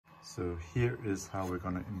So here is how we're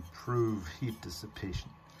going to improve heat dissipation.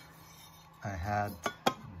 I had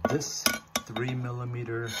this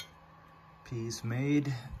 3mm piece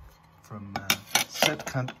made from set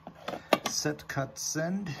cut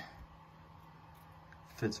send.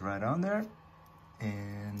 Fits right on there,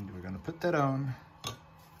 and we're going to put that on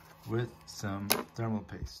with some thermal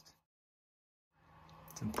paste.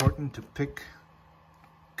 It's important to pick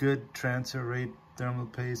good transfer rate thermal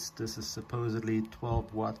paste. This is supposedly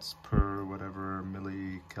 12 watts per whatever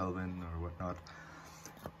millikelvin or whatnot,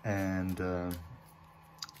 and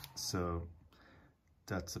so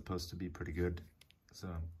that's supposed to be pretty good. So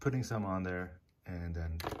I'm putting some on there and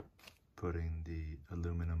then putting the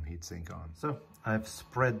aluminum heatsink on. So I've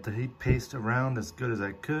spread the heat paste around as good as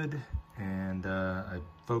I could, and I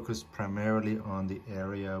focused primarily on the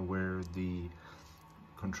area where the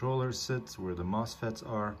controller sits, where the MOSFETs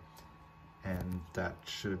are, and that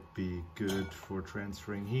should be good for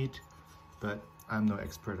transferring heat, but I'm no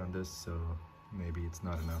expert on this, so maybe it's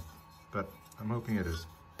not enough, but I'm hoping it is.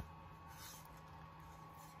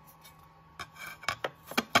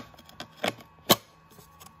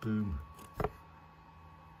 Boom.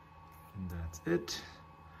 And that's it.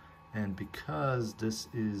 And because this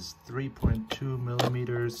is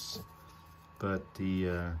 3.2mm, but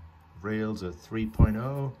the rails are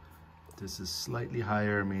 3.0, this is slightly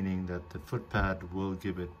higher, meaning that the footpad will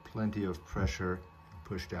give it plenty of pressure and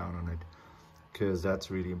push down on it, because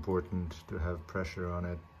that's really important to have pressure on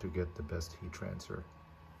it to get the best heat transfer.